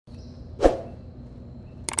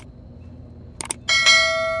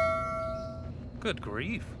Good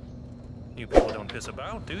grief. You people don't piss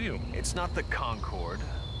about, do you? It's not the Concorde,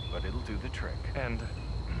 but it'll do the trick. And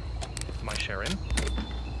my share in?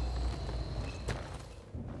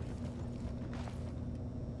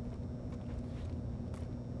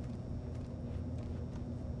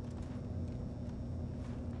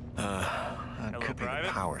 That could be the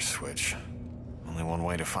power switch. Only one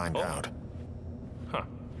way to find out. Huh.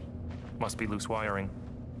 Must be loose wiring.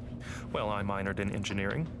 Well, I minored in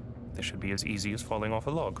engineering. This should be as easy as falling off a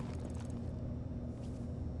log.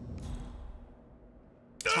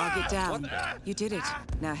 Target down. You did it.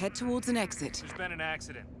 Now head towards an exit. There's been an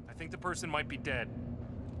accident. I think the person might be dead.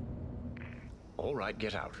 All right,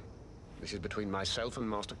 get out. This is between myself and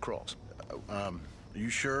Master Cross. Are you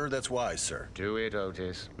sure that's wise, sir? Do it,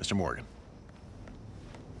 Otis. Mr. Morgan.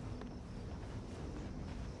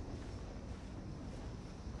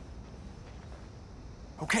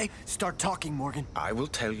 Okay, start talking, Morgan. I will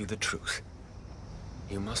tell you the truth.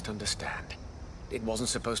 You must understand. It wasn't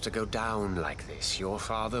supposed to go down like this. Your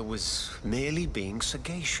father was merely being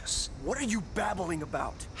sagacious. What are you babbling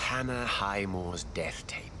about? Hannah Highmore's death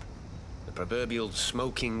tape. The proverbial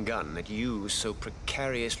smoking gun that you so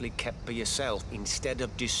precariously kept for yourself instead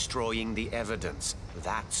of destroying the evidence.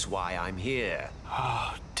 That's why I'm here.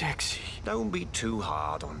 Oh, Dixie. Don't be too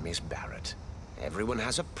hard on Miss Barrett. Everyone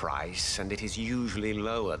has a price, and it is usually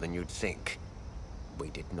lower than you'd think. We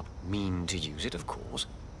did not mean to use it, of course.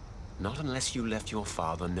 Not unless you left your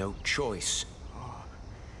father no choice. Oh,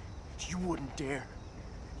 you wouldn't dare.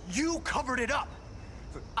 You covered it up!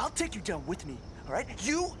 I'll take you down with me, all right?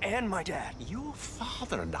 You and my dad. Your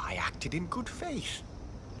father and I acted in good faith.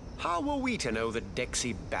 How were we to know that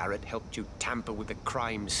Dixie Barrett helped you tamper with the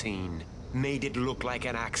crime scene? Made it look like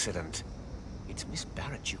an accident? It's Miss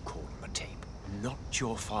Barrett you call on the tape, not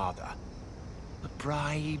your father. The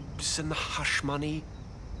bribes and the hush money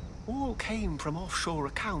all came from offshore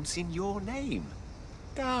accounts in your name.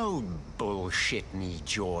 Don't bullshit me,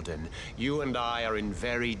 Jordan. You and I are in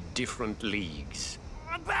very different leagues.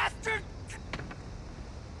 Bastard!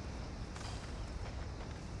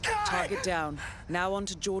 Target down. Now on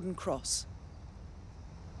to Jordan Cross.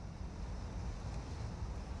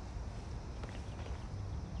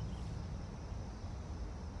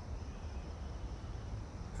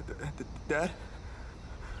 Dad?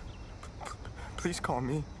 Please call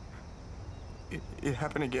me. It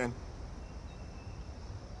happened again.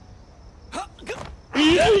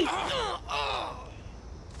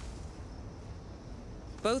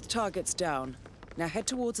 Both targets down. Now head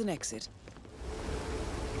towards an exit.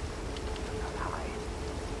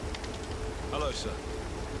 Hello, sir.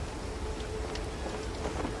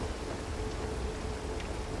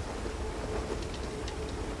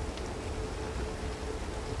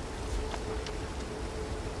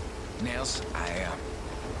 Nails, I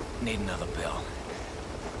need another bill.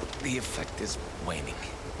 The effect is waning.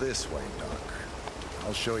 This way, Doc.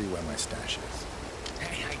 I'll show you where my stash is.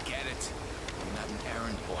 Hey, I get it. I'm not an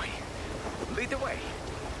errand boy. Lead the way.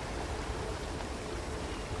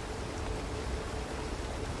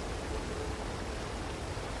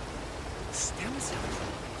 Stem cells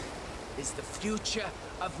is the future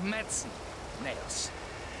of medicine, Nails.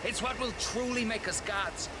 It's what will truly make us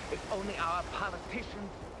gods if only our politicians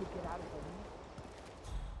could get out of the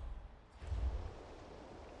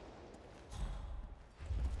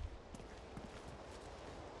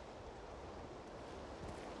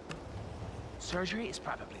Surgery is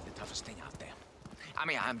probably the toughest thing out there. I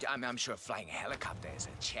mean, I'm sure flying a helicopter is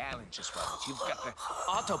a challenge as well, but you've got the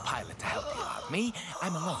autopilot to help you out. Me,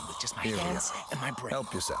 I'm alone with just my hands and my brain.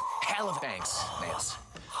 Help yourself. Hell of thanks, Nails.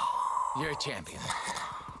 You're a champion.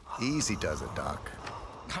 Easy does it, Doc.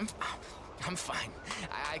 I'm fine.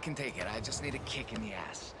 I can take it. I just need a kick in the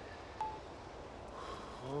ass.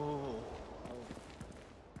 Oh.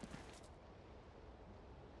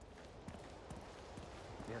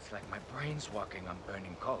 Feels like my brain's walking on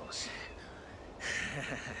burning coals.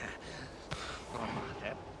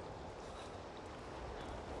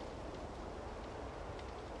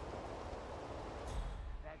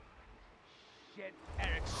 That shit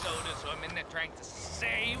Eric Sodas who I'm in there trying to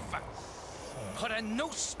save put a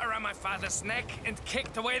noose around my father's neck and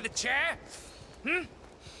kicked away the chair? Hmm?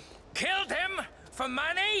 Killed him for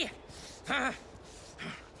money?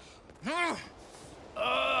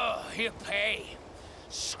 Oh, he'll pay.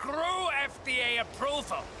 Screw FDA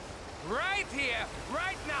approval. Right here,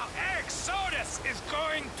 right now, Eric Sodas is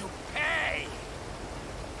going to pay!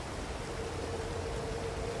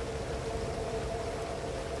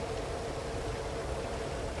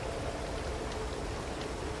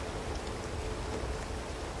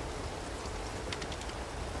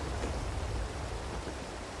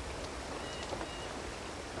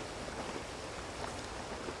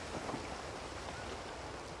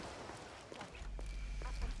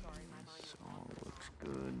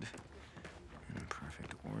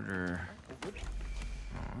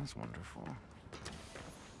 That's wonderful.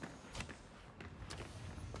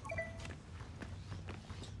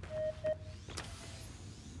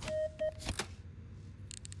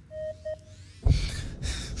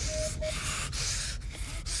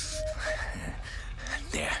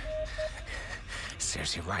 There.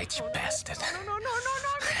 Seriously, right, you bastard. No.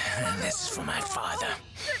 This is for my father.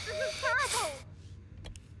 This is terrible!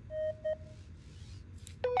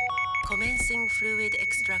 Commencing fluid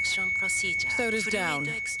extraction procedure. Soda's down.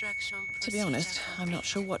 Extraction To be honest, I'm not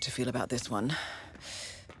sure what to feel about this one.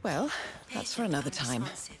 Well, that's for another time.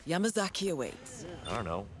 Yamazaki awaits. I don't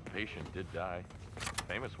know. Patient did die.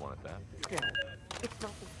 Famous one at that. It's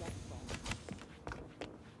not the best one.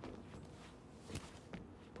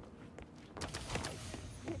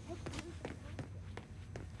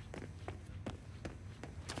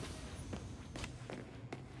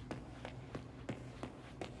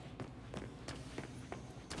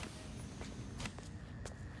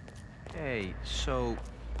 Hey, so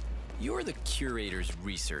you're the curator's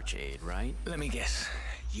research aide, right? Let me guess.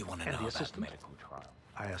 You want to know the about assistant? medical trial?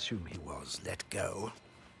 I assume he was let go.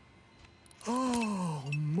 Oh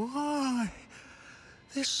my!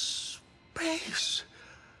 This space,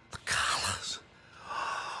 the colors,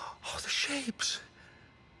 oh, the shapes.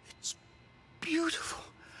 It's beautiful,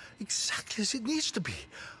 exactly as it needs to be.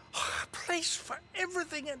 Oh, a place for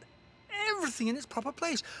everything and everything in its proper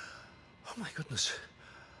place. Oh my goodness!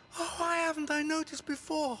 Oh, why haven't I noticed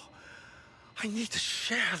before? I need to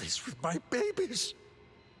share this with my babies.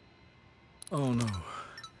 Oh no.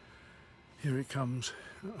 Here it comes.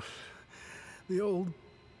 The old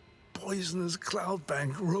poisonous cloud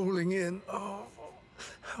bank rolling in. Oh,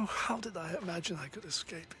 how did I imagine I could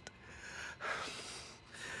escape it?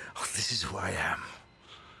 Oh, this is who I am.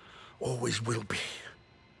 Always will be.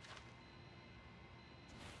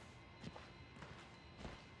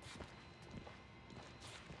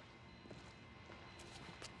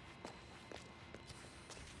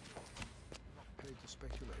 Paid to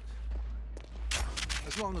speculate.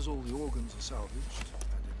 As long as all the organs are salvaged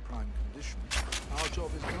and in prime condition, our job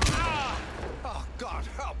is done. Ah! Oh, God,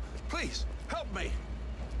 help! Please, help me!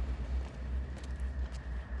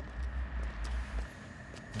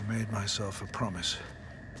 I made myself a promise.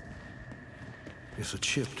 If the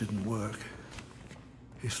chip didn't work,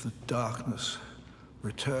 if the darkness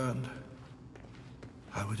returned,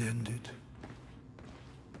 I would end it.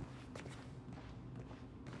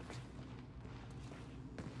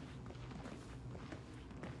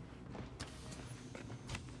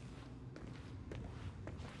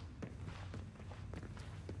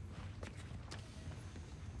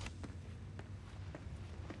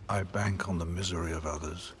 I bank on the misery of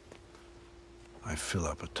others. I fill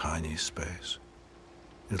up a tiny space.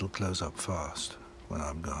 It'll close up fast when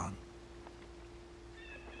I'm gone.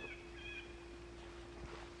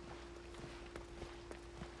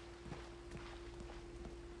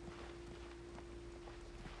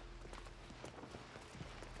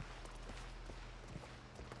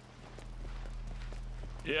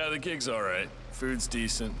 Yeah, the gig's all right. Food's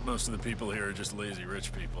decent. Most of the people here are just lazy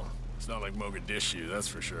rich people. It's not like Mogadishu, that's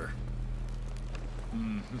for sure.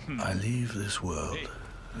 I leave this world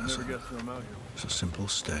as never got through 'em out here. a simple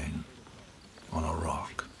stain on a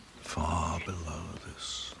rock far below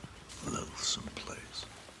this loathsome place.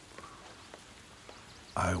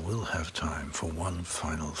 I will have time for one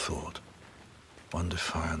final thought, one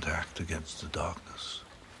defiant act against the darkness.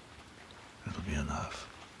 It'll be enough.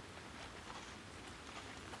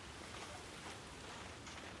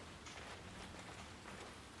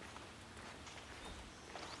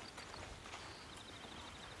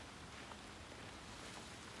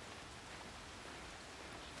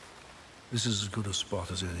 This is as good a spot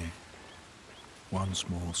as any. One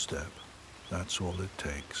small step, that's all it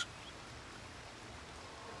takes.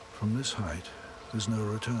 From this height, there's no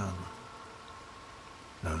return.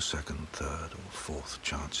 No second, third, or fourth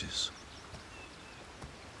chances.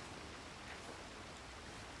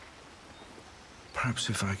 Perhaps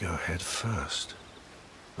if I go head first,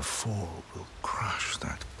 the fall will crush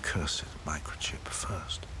that cursed microchip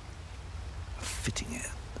first. A fitting end,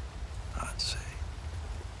 I'd say.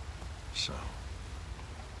 So,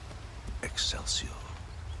 Excelsior.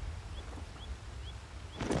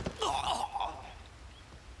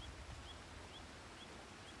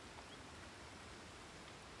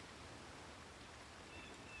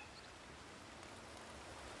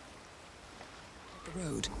 The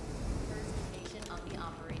road. Patient on the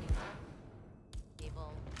operating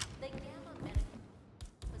table. The Gamma Medical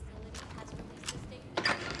Facility has released a statement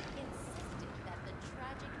insisting that the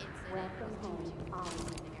tragic incident was due to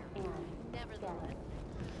human error. Nevertheless,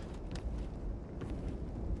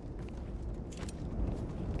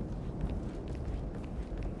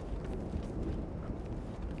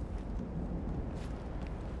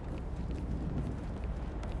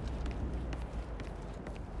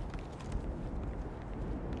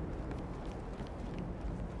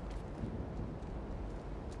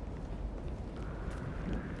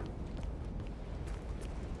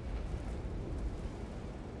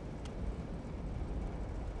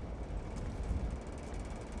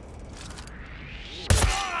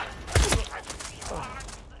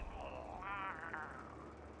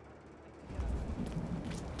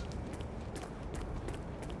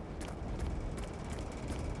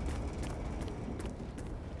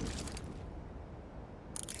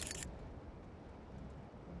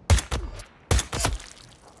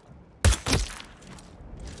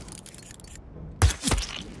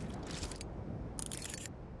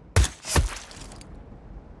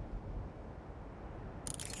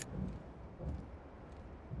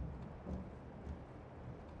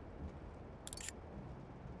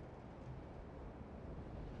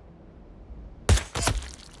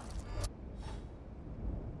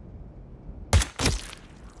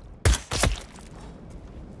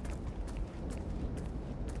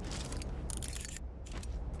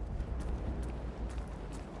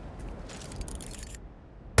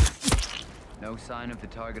 No sign of the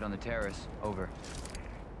target on the terrace. Over.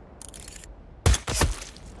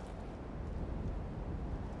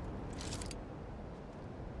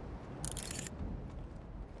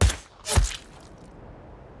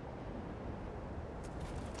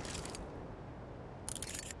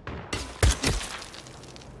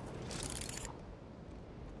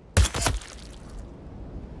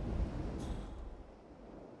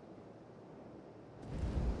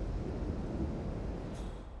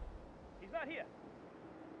 Here.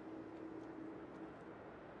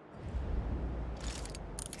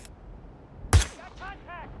 Got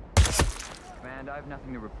contact! Command, I have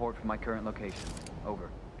nothing to report from my current location. Over.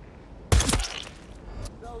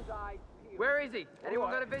 Where is he? Anyone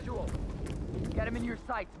got a visual? Get him in your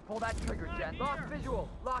sights and pull that trigger, Jen. Lost visual!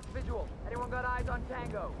 Lost visual! Anyone got eyes on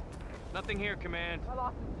Tango? Nothing here, Command. I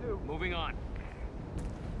lost him too. Moving on.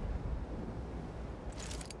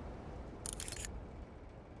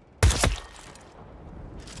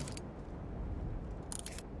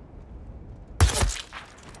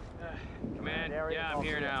 Command, yeah, I'm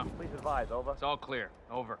here now. Please advise, over. It's all clear.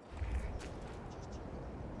 Over.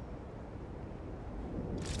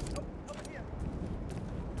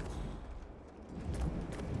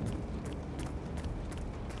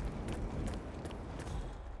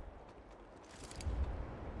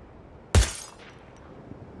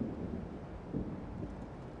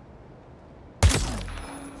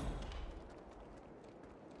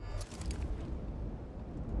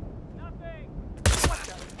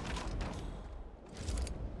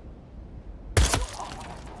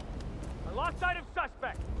 Lost sight of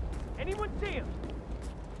suspect. Anyone see him?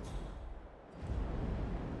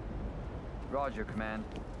 Roger, Command.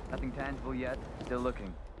 Nothing tangible yet. Still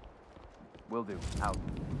looking. Will do. Out.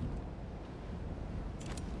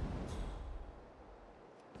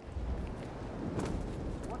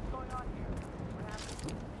 What's going on here? What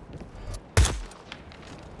happened?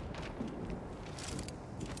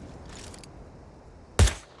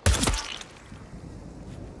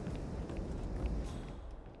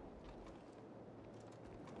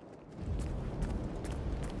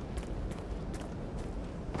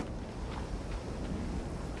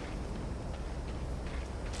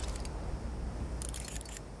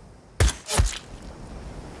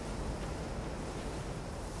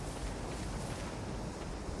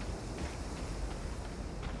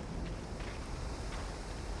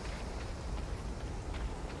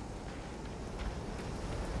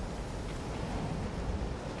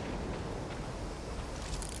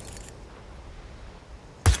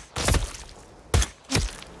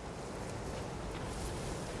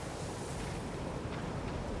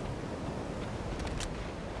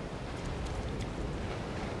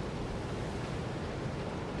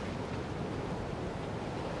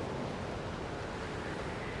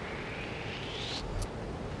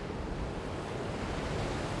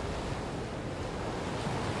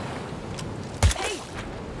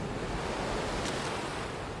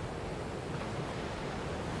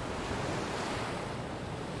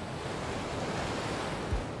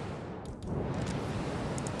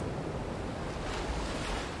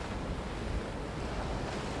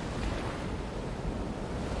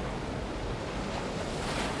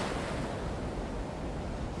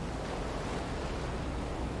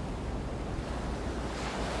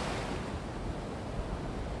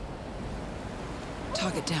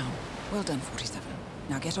 Target down. Well done, 47.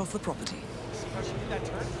 Now get off the property. That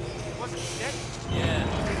turn? Wasn't dead? Yeah.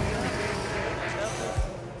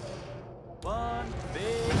 One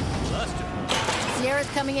big cluster. Sierra's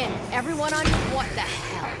coming in. Everyone on... What the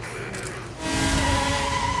hell?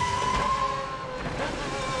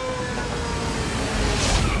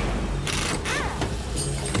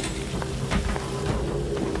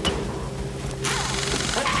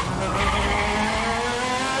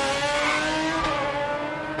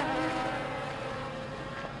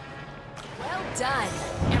 Done.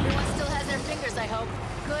 Everyone still has their fingers, I hope.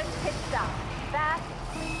 Good pit stop. Fast,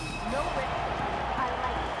 clean, no risk. I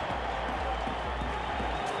like it.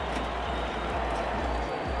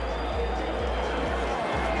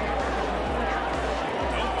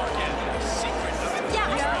 Don't forget, the secret of it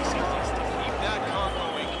is to keep that car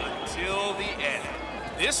going until the end.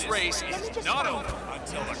 This race is not over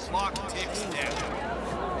until the clock ticks down.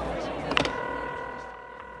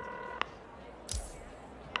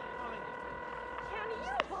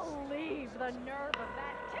 The nerve of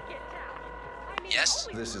that ticket tout. I mean, yes?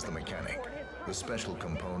 This is the mechanic. The special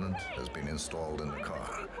component has been installed in the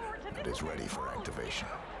car and is ready for activation.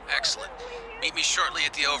 Excellent. Meet me shortly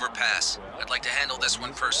at the overpass. I'd like to handle this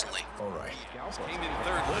one personally. All right. Came in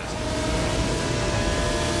third list.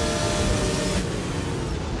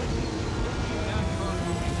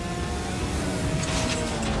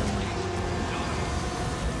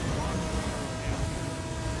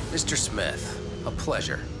 Mr. Smith, a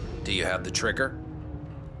pleasure. Do you have the trigger?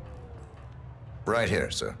 Right here,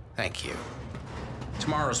 sir. Thank you.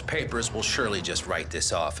 Tomorrow's papers will surely just write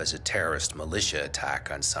this off as a terrorist militia attack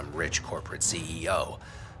on some rich corporate CEO,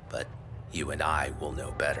 but you and I will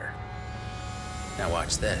know better. Now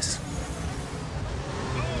watch this.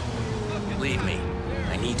 Leave me.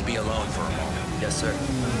 I need to be alone for a moment. Yes, sir.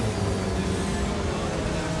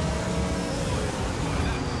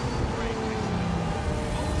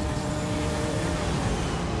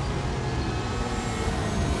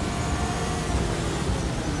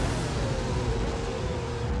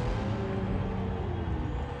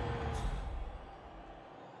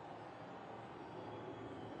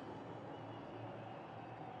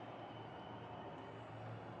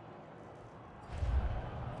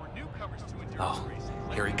 Oh,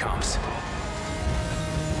 here he comes.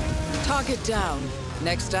 Target down.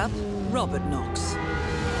 Next up, Robert Knox.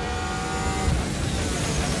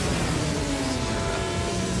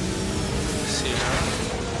 Sierra?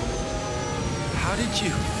 How did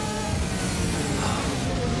you... Oh,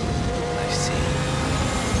 I see.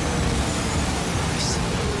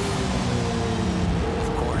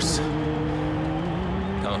 Of course.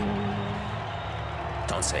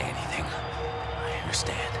 Don't say anything. I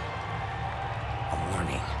understand. A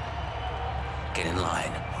warning. Get in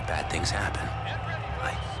line, or bad things happen.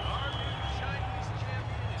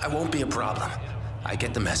 I won't be a problem. I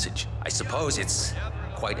get the message. I suppose it's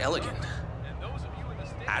quite elegant.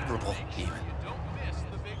 Admirable, even.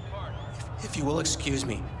 If you will excuse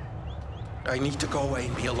me, I need to go away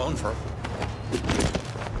and be alone for...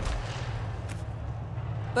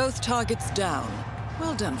 Both targets down.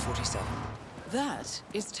 Well done, 47. That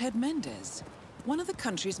is Ted Mendez, one of the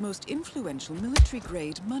country's most influential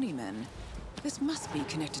military-grade moneymen. This must be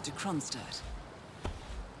connected to Kronstadt.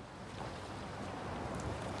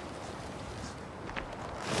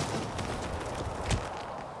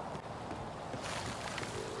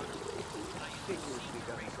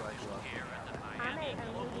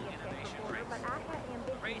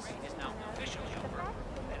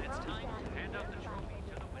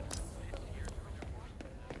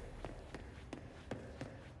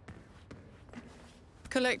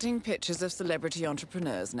 Collecting pictures of celebrity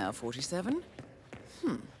entrepreneurs now, 47?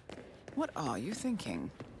 What are you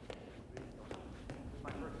thinking?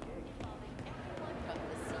 From the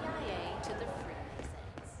CIA to the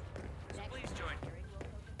Freemasons. Please join.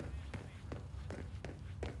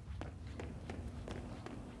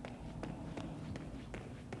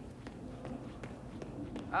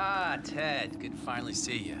 Ah, Ted, good to finally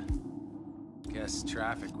see you. Guess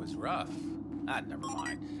traffic was rough. Never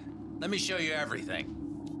mind. Let me show you everything.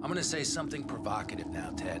 I'm gonna say something provocative now,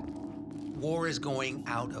 Ted. War is going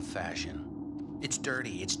out of fashion. It's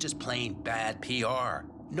dirty, it's just plain bad PR.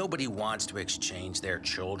 Nobody wants to exchange their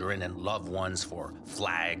children and loved ones for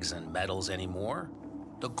flags and medals anymore.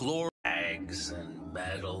 The glory flags and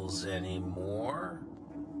medals anymore.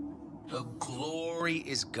 The glory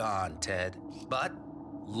is gone, Ted. But,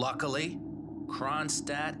 luckily,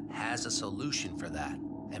 Kronstadt has a solution for that.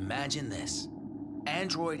 Imagine this.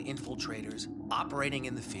 Android infiltrators operating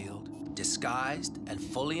in the field, disguised and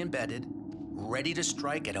fully embedded, ready to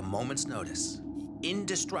strike at a moment's notice.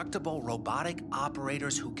 Indestructible robotic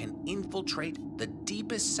operators who can infiltrate the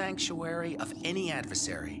deepest sanctuary of any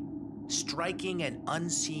adversary, striking an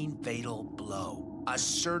unseen fatal blow, a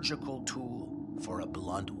surgical tool for a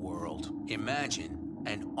blunt world. Imagine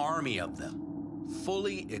an army of them,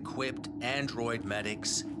 fully equipped android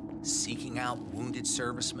medics, seeking out wounded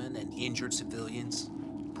servicemen and injured civilians,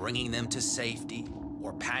 bringing them to safety,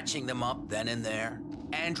 or patching them up then and there.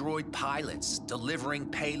 Android pilots delivering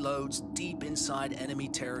payloads deep inside enemy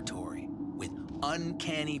territory with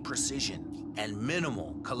uncanny precision and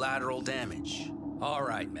minimal collateral damage. All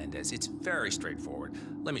right, Mendez, it's very straightforward.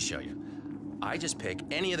 Let me show you. I just pick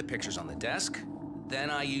any of the pictures on the desk, then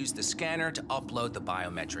I use the scanner to upload the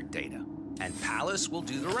biometric data. And Palace will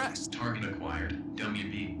do the rest. Target acquired.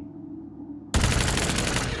 WB.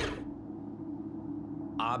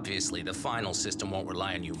 Obviously, the final system won't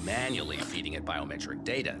rely on you manually feeding it biometric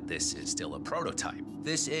data. This is still a prototype.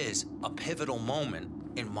 This is a pivotal moment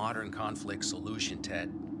in modern conflict solution,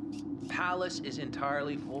 Ted. Palace is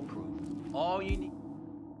entirely foolproof. All you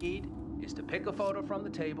need is to pick a photo from the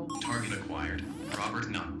table. Target acquired.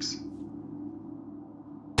 Robert Knox.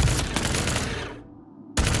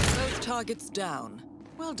 Both targets down.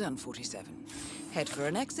 Well done, 47. Head for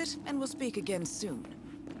an exit, and we'll speak again soon.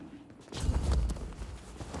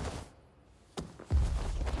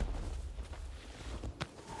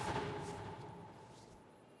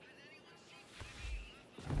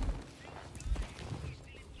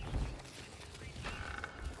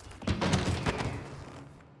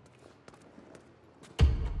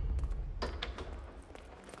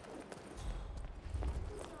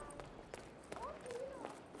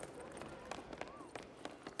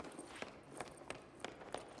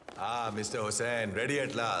 Ah, Mr. Hossein, ready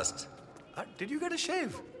at last. Did you get a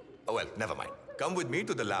shave? Oh, well, never mind. Come with me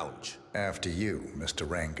to the lounge. After you, Mr.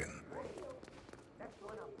 Rangan.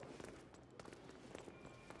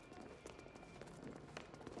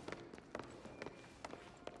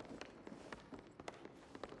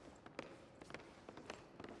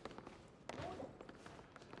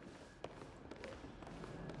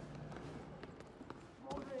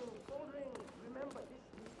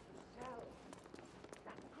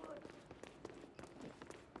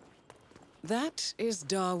 That is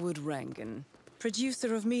Dawood Rangan,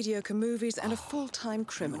 producer of mediocre movies and a full-time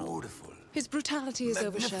criminal. Beautiful. His brutality is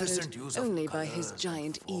overshadowed use of only by his colours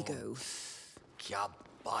giant and form. ego. Kya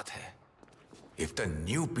baat hai? If the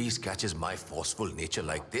new piece catches my forceful nature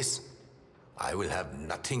like this, I will have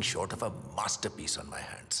nothing short of a masterpiece on my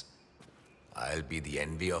hands. I'll be the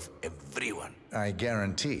envy of everyone. I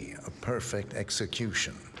guarantee a perfect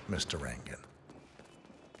execution, Mr. Rangan.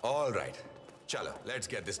 All right. Chalo, let's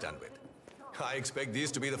get this done with. I expect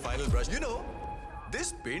these to be the final brush. You know,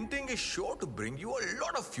 this painting is sure to bring you a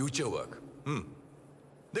lot of future work.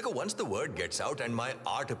 Dekho, once the word gets out and my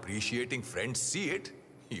art-appreciating friends see it,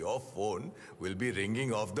 your phone will be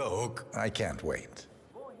ringing off the hook. I can't wait.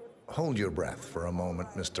 Hold your breath for a moment,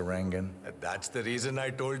 Mr. Rangan. That's the reason I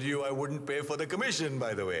told you I wouldn't pay for the commission,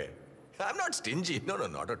 by the way. I'm not stingy. No,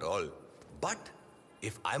 not at all. But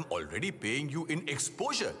if I'm already paying you in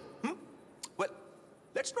exposure, well,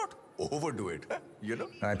 let's not overdo it, you know?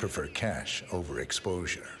 I prefer cash over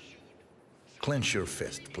exposure. Clench your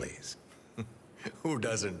fist, please. Who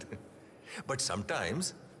doesn't? But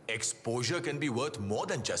sometimes, exposure can be worth more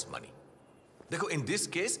than just money. Dekho, in this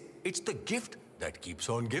case, it's the gift that keeps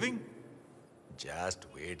on giving. Just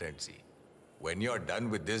wait and see. When you're done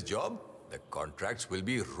with this job, the contracts will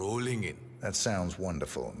be rolling in. That sounds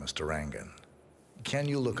wonderful, Mr. Rangan. Can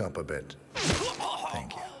you look up a bit?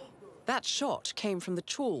 Thank you. That shot came from the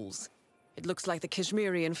trawls. It looks like the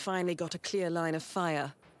Kashmirian finally got a clear line of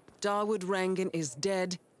fire. Dawood Rangan is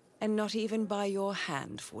dead, and not even by your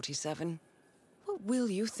hand, 47. What will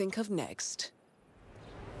you think of next?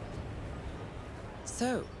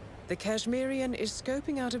 So, the Kashmirian is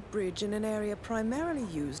scoping out a bridge in an area primarily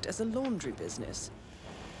used as a laundry business.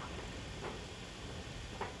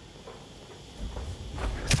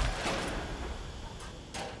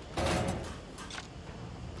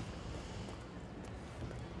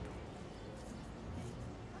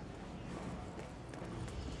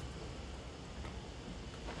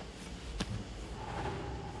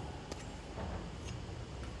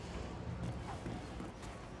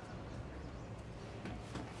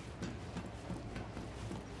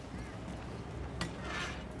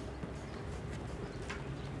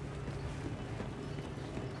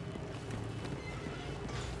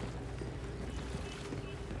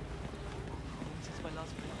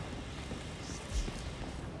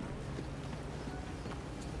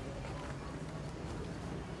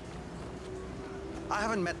 I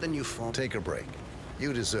haven't met the new form. Take a break.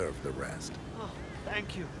 You deserve the rest. Oh,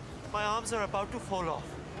 thank you. My arms are about to fall off.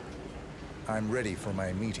 I'm ready for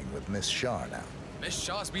my meeting with Miss Shah now. Miss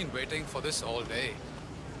Shah's been waiting for this all day.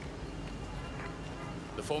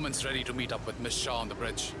 The foreman's ready to meet up with Miss Shah on the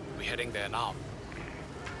bridge. We're heading there now.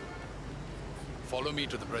 Follow me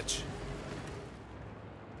to the bridge.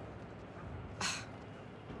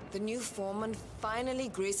 The new foreman finally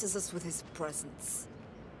graces us with his presence.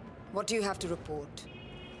 What do you have to report?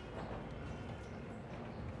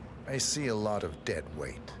 I see a lot of dead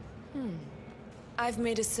weight. I've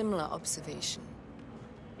made a similar observation.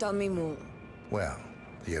 Tell me more. Well,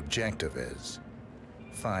 the objective is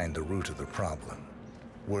find the root of the problem,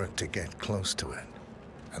 work to get close to it,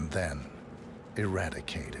 and then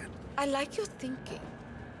eradicate it. I like your thinking.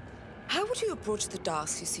 How would you approach the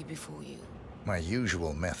task you see before you? My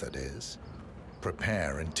usual method is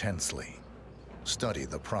prepare intensely, study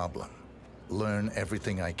the problem, learn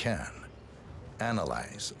everything I can,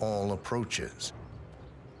 analyze all approaches.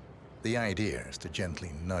 The idea is to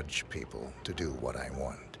gently nudge people to do what I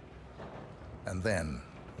want. And then,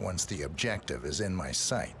 once the objective is in my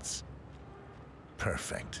sights,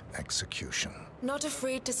 perfect execution. Not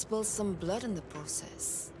afraid to spill some blood in the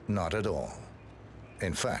process? Not at all.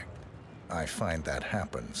 In fact, I find that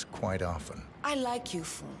happens quite often. I like you,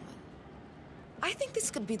 Foreman. I think this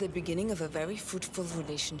could be the beginning of a very fruitful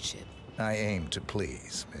relationship. I aim to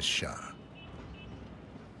please, Miss Shah.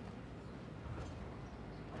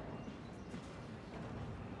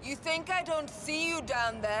 You think I don't see you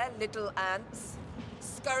down there, little ants?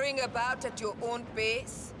 Scurrying about at your own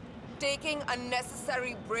pace? Taking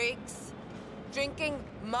unnecessary breaks? Drinking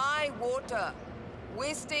my water?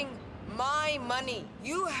 Wasting My money.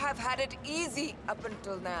 You have had it easy up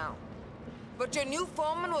until now. But your new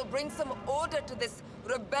foreman will bring some order to this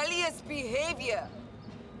rebellious behavior.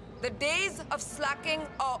 The days of slacking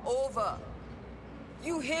are over.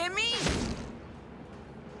 You hear me?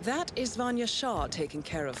 That is Vanya Shah taking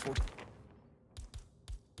care of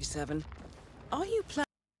 47. Are you planning?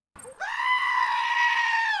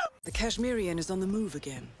 The Kashmirian is on the move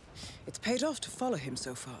again. It's paid off to follow him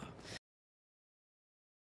so far.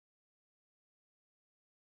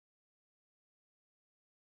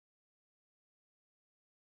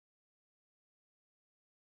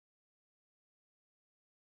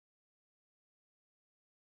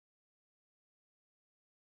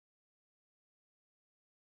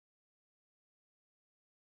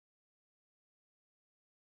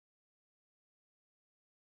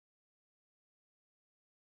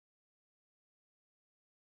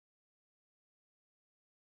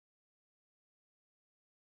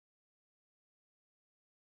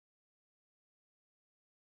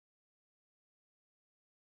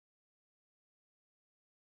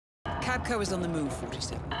 Cabco is on the move,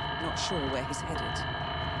 47. Not sure where he's headed.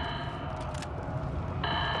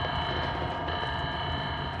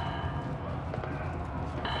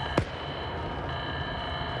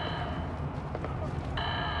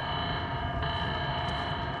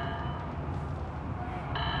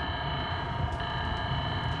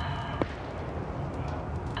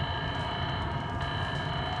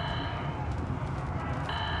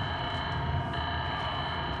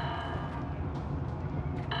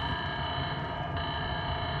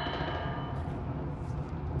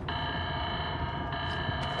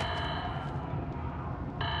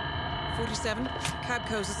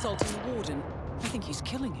 Cabco's assaulting the warden. I think he's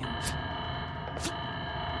killing him.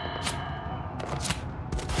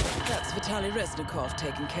 That's Vitaly Reznikov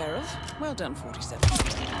taken care of. Well done, 47.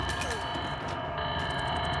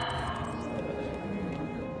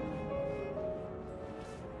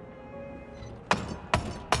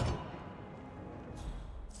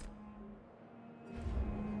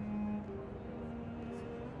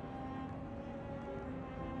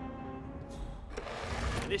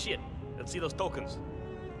 Initiate. Let's see those tokens.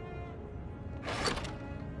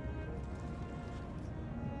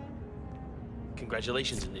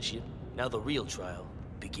 Congratulations, Initiate. Now the real trial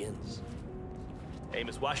begins. Hey,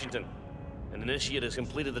 Miss Washington. An Initiate has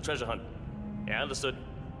completed the treasure hunt. Yeah, understood.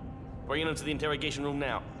 Bring it into the interrogation room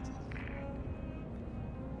now.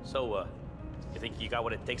 So, you think you got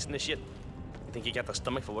what it takes, Initiate? You think you got the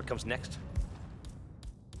stomach for what comes next?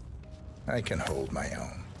 I can hold my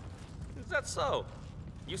own. Is that so?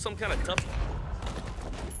 You some kind of tough...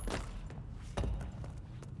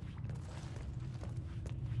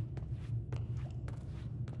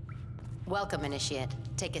 Welcome, Initiate.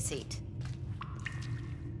 Take a seat.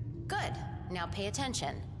 Good. Now pay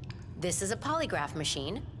attention. This is a polygraph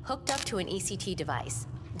machine hooked up to an ECT device.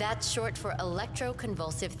 That's short for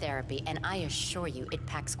electroconvulsive therapy, and I assure you it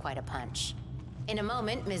packs quite a punch. In a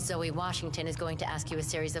moment, Ms. Zoe Washington is going to ask you a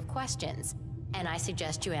series of questions, and I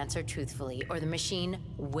suggest you answer truthfully, or the machine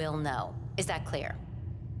will know. Is that clear?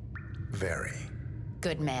 Very.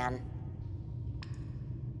 Good man.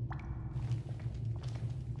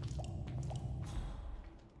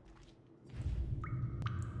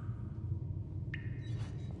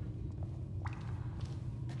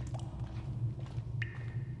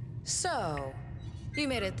 So, you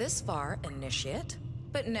made it this far, Initiate,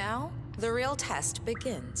 but now the real test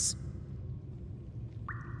begins.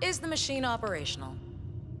 Is the machine operational?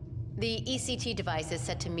 The ECT device is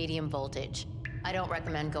set to medium voltage. I don't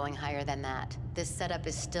recommend going higher than that. This setup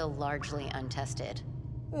is still largely untested.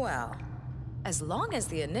 Well, as long as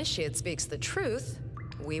the Initiate speaks the truth,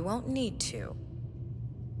 we won't need to.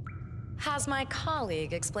 Has my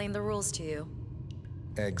colleague explained the rules to you?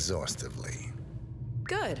 Exhaustively.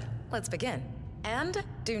 Good. Let's begin. And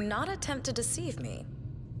do not attempt to deceive me.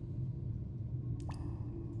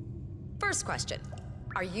 First question.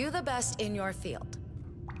 Are you the best in your field?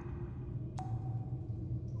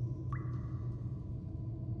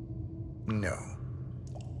 No.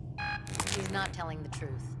 He's not telling the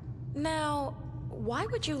truth. Now, why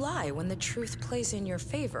would you lie when the truth plays in your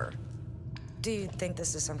favor? Do you think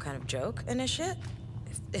this is some kind of joke, Initiate?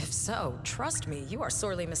 If so, trust me, you are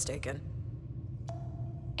sorely mistaken.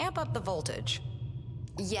 Amp up the voltage.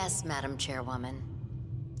 Yes, Madam Chairwoman.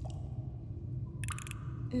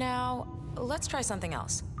 Now, let's try something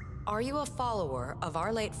else. Are you a follower of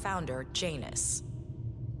our late founder, Janus?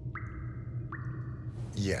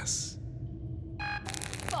 Yes.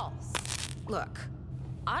 False. Look,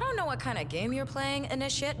 I don't know what kind of game you're playing,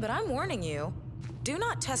 Initiate, but I'm warning you. Do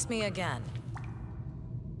not test me again.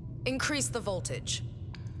 Increase the voltage.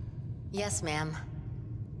 Yes, ma'am.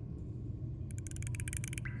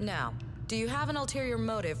 Now, do you have an ulterior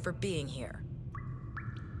motive for being here?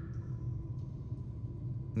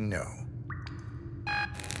 No.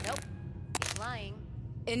 Nope. He's lying.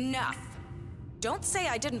 Enough! Don't say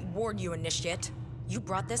I didn't warn you, Initiate. You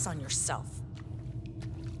brought this on yourself.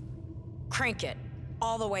 Crank it,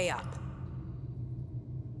 all the way up.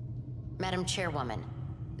 Madam Chairwoman,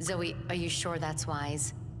 Zoe, are you sure that's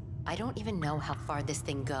wise? I don't even know how far this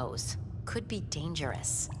thing goes. Could be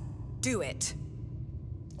dangerous. Do it.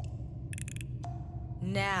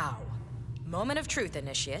 Now, moment of truth,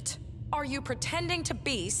 Initiate. Are you pretending to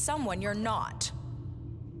be someone you're not?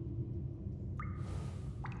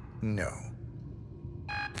 No.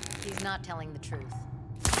 He's not telling the truth.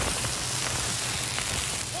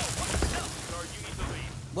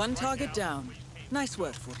 One target down. Nice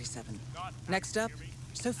work, 47. Next up,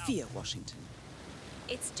 Sophia Washington.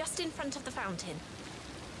 It's just in front of the fountain.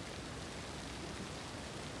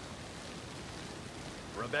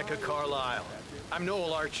 Rebecca Carlisle. I'm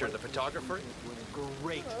Noel Archer, the photographer.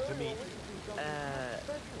 Great to meet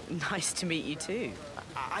you. Nice to meet you too.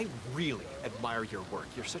 I really admire your work.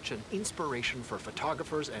 You're such an inspiration for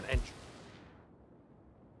photographers and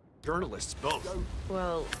journalists both.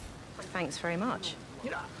 Well, thanks very much. You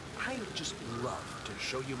know, I just love to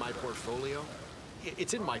show you my portfolio.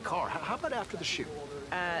 It's in my car. How about after the shoot?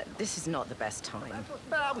 This is not the best time.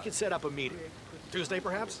 We could set up a meeting. Tuesday,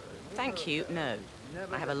 perhaps? Thank you, no.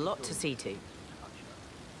 I have a lot to see to.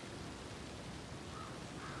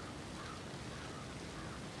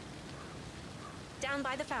 Down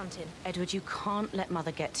by the fountain. Edward, you can't let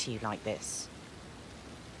Mother get to you like this.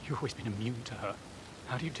 You've always been immune to her.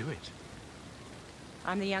 How do you do it?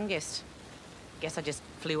 I'm the youngest. Guess I just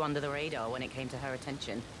flew under the radar when it came to her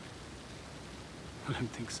attention. I don't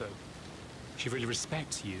think so. She really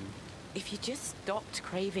respects you. If you just stopped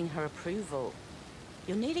craving her approval.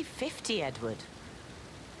 You're nearly 50, Edward.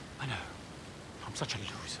 I know. I'm such a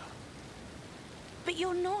loser. But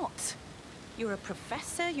you're not. You're a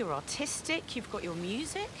professor, you're artistic, you've got your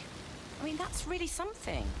music. I mean, that's really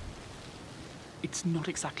something. It's not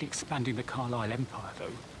exactly expanding the Carlisle Empire, though.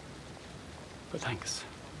 But thanks.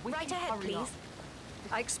 Right ahead, please.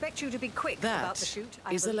 I expect you to be quick about the That shoot.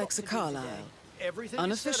 I is have a lot Alexa to do Carlisle, Everything is set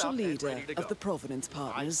unofficial up and leader ready to go. of the Providence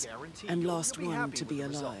Partners, guarantee and you'll last be one happy to with be the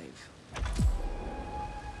result. alive.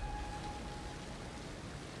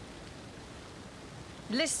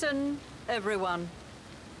 Listen, everyone.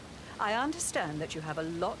 I understand that you have a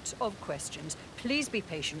lot of questions. Please be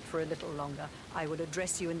patient for a little longer. I will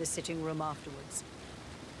address you in the sitting room afterwards.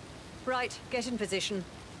 Right, get in position.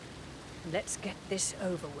 Let's get this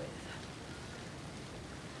over with.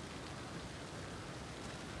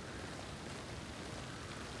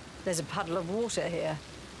 There's a puddle of water here.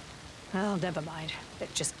 Well, never mind.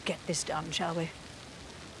 Let's just get this done, shall we?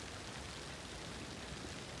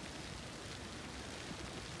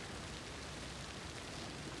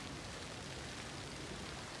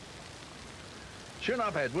 Chin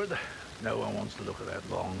up, Edward. No one wants to look at that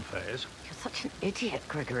long face. You're such an idiot,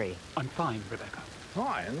 Gregory. I'm fine, Rebecca.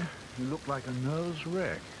 Fine? You look like a nervous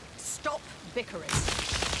wreck. Stop bickering.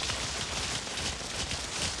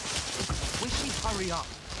 We should hurry up.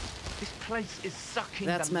 This place is sucking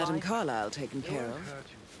That's the Madam life- Carlisle taken care of.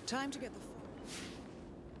 Time to get the...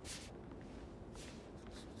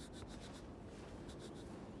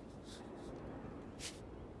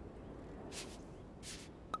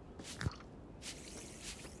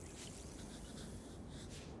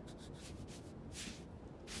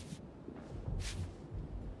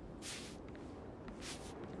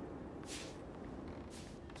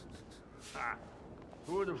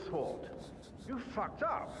 Who would have thought? You fucked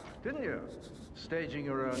up, didn't you? Staging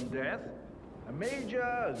your own death? A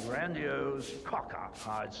major, grandiose cock-up,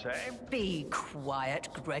 I'd say. Be quiet,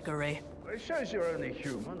 Gregory. It shows you're only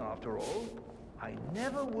human, after all. I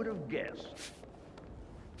never would have guessed.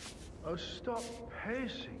 Oh, stop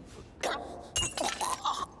pacing, for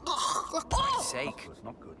God's sake.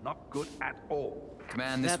 Not good, not good at all.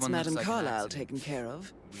 Command, this That's one looks Madam like an Carlisle accident. taken care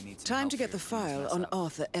of. We need some Time help to get here the if things file mess on up.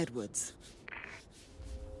 Arthur Edwards.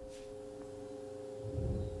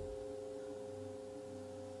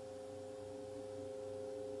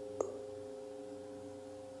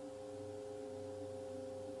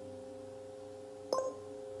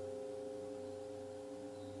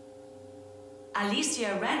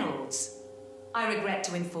 Alicia Reynolds. I regret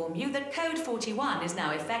to inform you that Code 41 is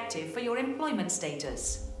now effective for your employment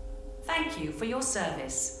status. Thank you for your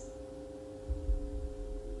service.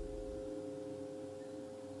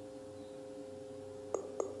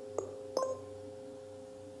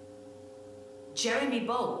 Jeremy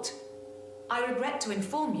Bolt. I regret to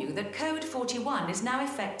inform you that Code 41 is now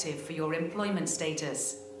effective for your employment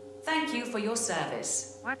status. Thank you for your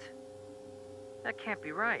service. What? That can't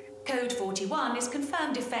be right. Code 41 is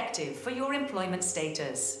confirmed effective for your employment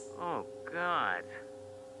status. Oh, God.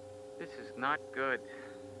 This is not good.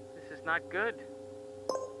 This is not good.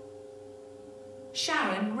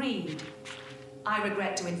 Sharon Reed. I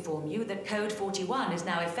regret to inform you that Code 41 is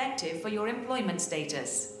now effective for your employment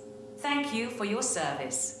status. Thank you for your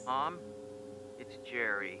service. Mom, it's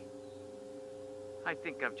Jerry. I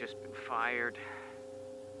think I've just been fired.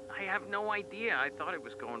 I have no idea. I thought it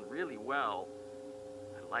was going really well.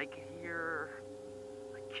 I like it here.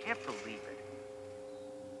 I can't believe it.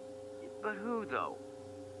 But who, though?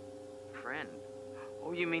 Friend.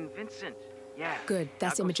 Oh, you mean Vincent? Yeah. Good.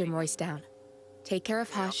 That's Imogen Royce down. Take care of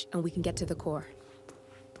Hush, and we can get to the core.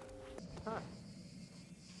 Huh.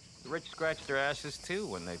 The rich scratch their asses, too,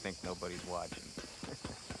 when they think nobody's watching.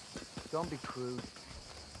 Don't be crude.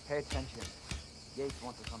 Pay attention. Yates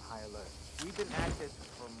wants us on high alert. We've been at this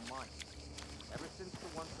for months. Ever since the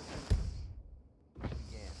 1%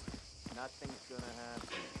 began. Nothing's gonna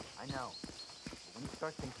happen. I know. But when you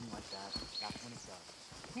start thinking like that, that's when it does.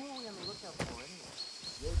 Who are we on the lookout for anyway?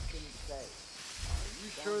 Yates didn't say. Are you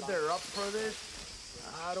sure they're up for this?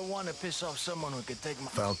 I don't want to piss off someone who could take my...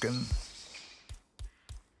 Falcon,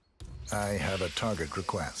 I have a target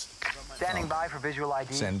request. Standing by for visual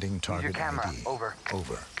ID. Sending target Use your camera. ID. Over.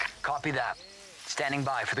 Over. Copy that. Standing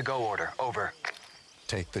by for the go order. Over.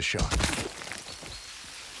 Take the shot.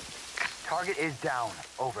 Target is down.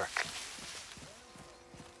 Over.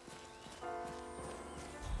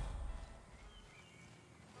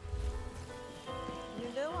 You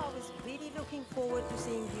know, I was really looking forward to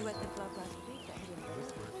seeing you at the club last week.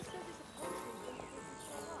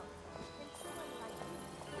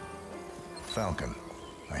 Falcon,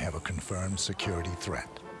 I have a confirmed security threat.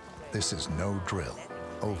 This is no drill.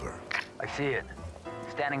 Over. I see it.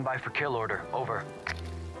 Standing by for kill order. Over.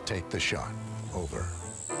 Take the shot. Over.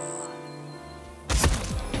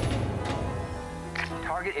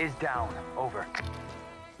 Target is down. Over.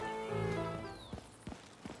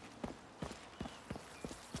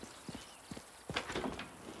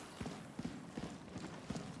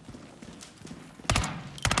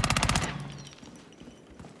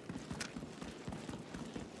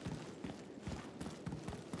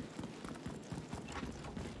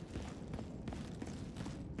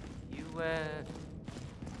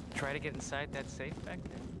 Try to get inside that safe back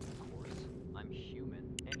there? Of course. I'm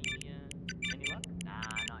human. Any luck? Nah,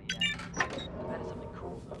 not yet. I bet it's something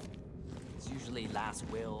cool, though. It's usually last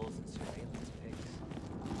wills and surveillance pics.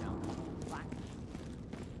 You know, black.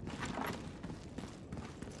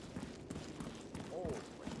 Oh,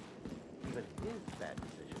 even is bad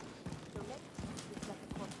decision. So let's discuss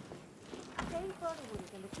the prosecution. Say Bollywood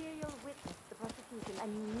is a material witness to the prosecution and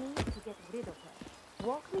you need to get rid of her.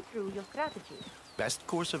 Walk me through your strategy. Best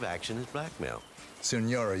course of action is blackmail.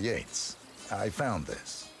 Senora Yates, I found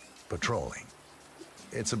this. Patrolling.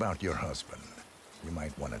 It's about your husband. You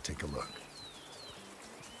might want to take a look.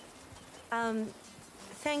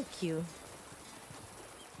 Thank you.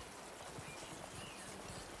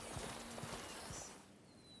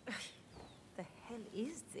 The hell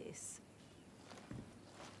is this?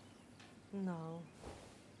 No.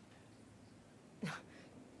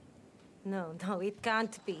 No, it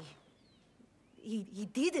can't be. He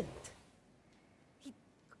didn't. He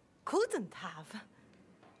couldn't have.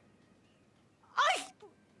 I...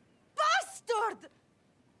 bastard!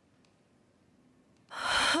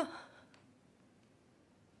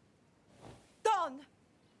 Done!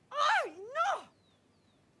 I know!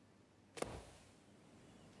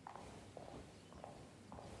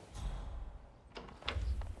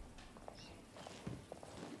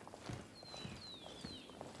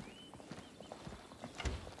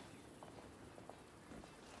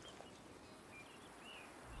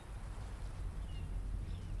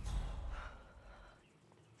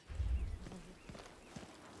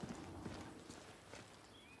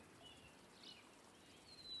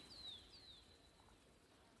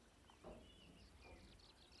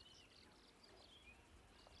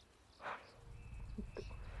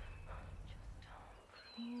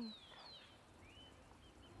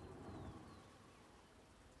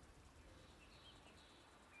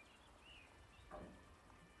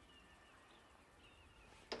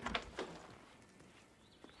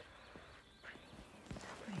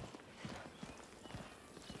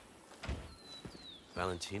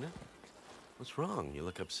 Valentina? What's wrong? You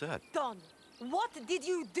look upset. Don, what did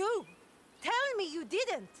you do? Tell me you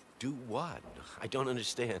didn't. Do what? I don't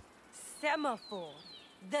understand. Semaphore,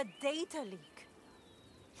 the data leak.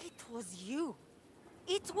 It was you.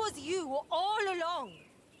 It was you all along.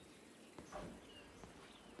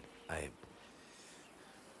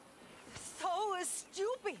 So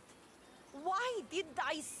stupid. Why didn't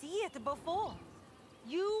I see it before?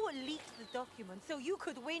 You leaked the document so you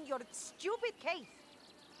could win your stupid case.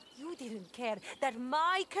 You didn't care that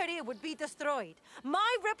my career would be destroyed.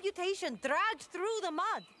 My reputation dragged through the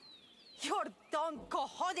mud. You're Don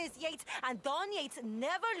Cojones Yates, and Don Yates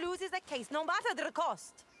never loses a case, no matter the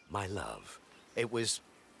cost. My love, it was...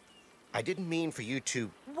 I didn't mean for you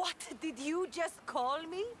to... What did you just call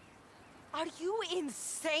me? Are you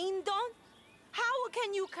insane, Don? How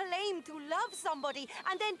can you claim to love somebody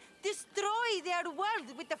and then destroy their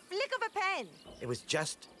world with the flick of a pen? It was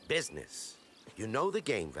just business. You know the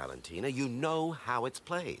game, Valentina. You know how it's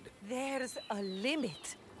played. There's a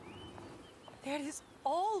limit. There is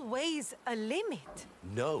always a limit.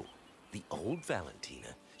 No. The old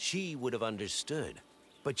Valentina, she would have understood.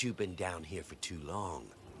 But you've been down here for too long,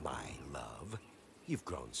 my love. You've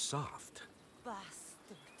grown soft.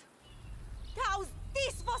 Bastard. How's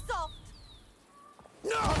this for soft?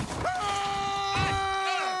 No!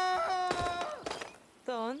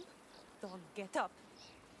 Don, get up.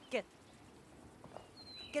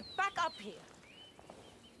 Get back up here.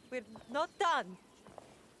 We're not done.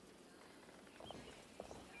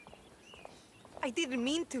 I didn't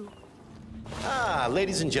mean to. Ah,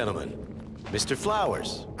 ladies and gentlemen, Mr.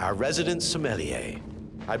 Flowers, our resident sommelier.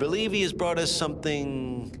 I believe he has brought us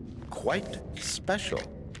something quite special.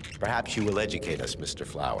 Perhaps you will educate us, Mr.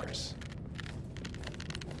 Flowers.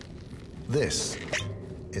 This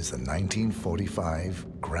is the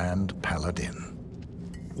 1945 Grand Paladin.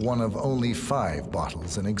 One of only 5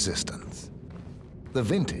 bottles in existence. The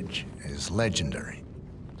vintage is legendary,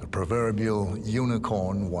 the proverbial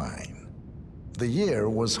unicorn wine. The year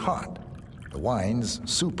was hot, the wine's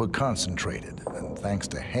super concentrated, and thanks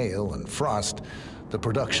to hail and frost, the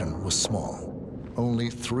production was small. Only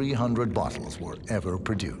 300 bottles were ever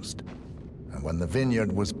produced. And when the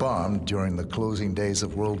vineyard was bombed during the closing days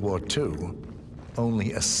of World War II,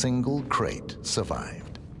 only a single crate survived.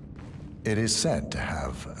 It is said to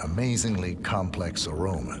have amazingly complex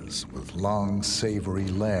aromas with long, savory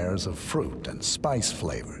layers of fruit and spice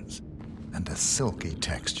flavors, and a silky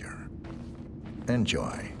texture.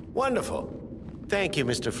 Enjoy. Wonderful. Thank you,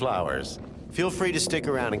 Mr. Flowers. Feel free to stick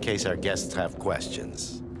around in case our guests have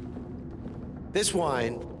questions. This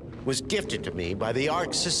wine was gifted to me by the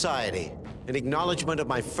Ark Society in acknowledgement of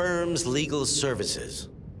my firm's legal services.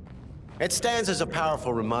 It stands as a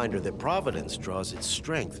powerful reminder that Providence draws its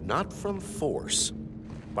strength not from force,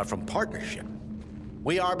 but from partnership.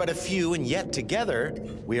 We are but a few, and yet together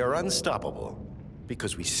we are unstoppable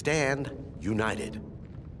because we stand united.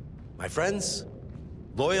 My friends,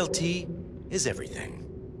 loyalty is everything,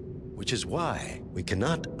 which is why we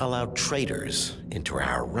cannot allow traitors into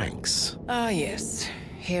our ranks. Ah, yes.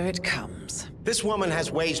 Here it comes. This woman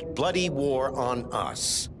has waged bloody war on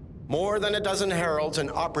us. More than a dozen heralds and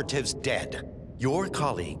operatives dead. Your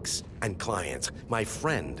colleagues and clients, my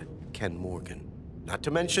friend, Ken Morgan. Not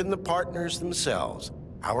to mention the partners themselves,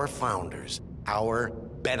 our founders, our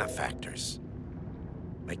benefactors.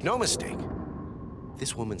 Make no mistake,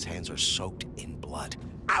 this woman's hands are soaked in blood.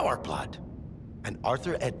 Our blood. And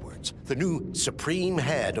Arthur Edwards, the new supreme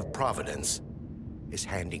head of Providence, is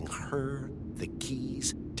handing her the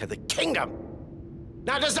keys to the kingdom.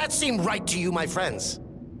 Now, does that seem right to you, my friends?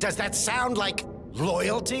 Does that sound like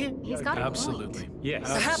loyalty? He's got a Absolutely. point.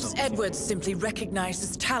 Yes. Perhaps Edwards simply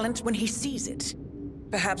recognizes talent when he sees it.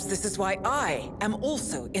 Perhaps this is why I am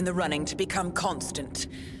also in the running to become constant.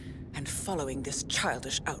 And following this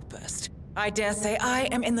childish outburst, I dare say I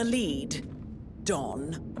am in the lead.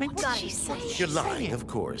 Dawn. I mean, what did she say? You're lying, of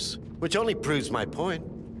course, which only proves my point.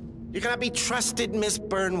 You cannot be trusted, Miss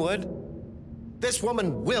Burnwood. This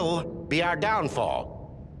woman will be our downfall.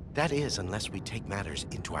 That is, unless we take matters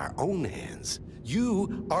into our own hands.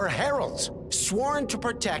 You are heralds, sworn to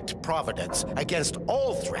protect Providence against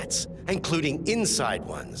all threats, including inside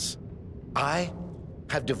ones. I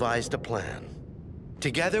have devised a plan.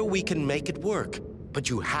 Together we can make it work, but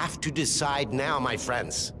you have to decide now, my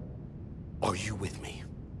friends. Are you with me?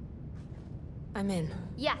 I'm in.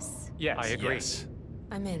 Yes. Yes. I agree. Yes.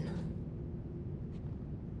 I'm in.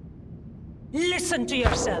 Listen to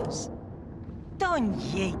yourselves. Don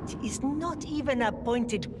Yates is not even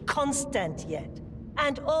appointed constant yet.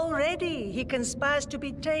 And already he conspires to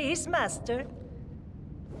betray his master.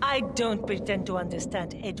 I don't pretend to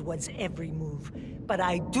understand Edward's every move, but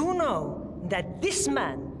I do know that this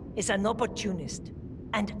man is an opportunist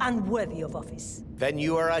and unworthy of office. Then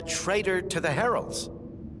you are a traitor to the heralds.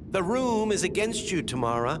 The room is against you,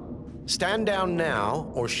 Tamara. Stand down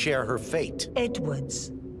now or share her fate.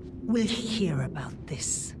 Edwards will hear about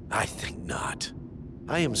this. I think not.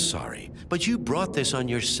 I am sorry, but you brought this on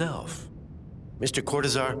yourself. Mr.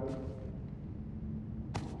 Cortazar?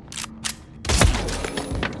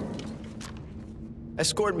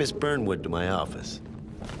 Escort Miss Burnwood to my office.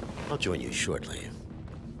 I'll join you shortly.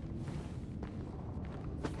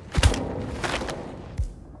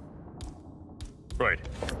 Right.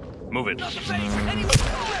 Move it.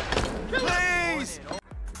 Please!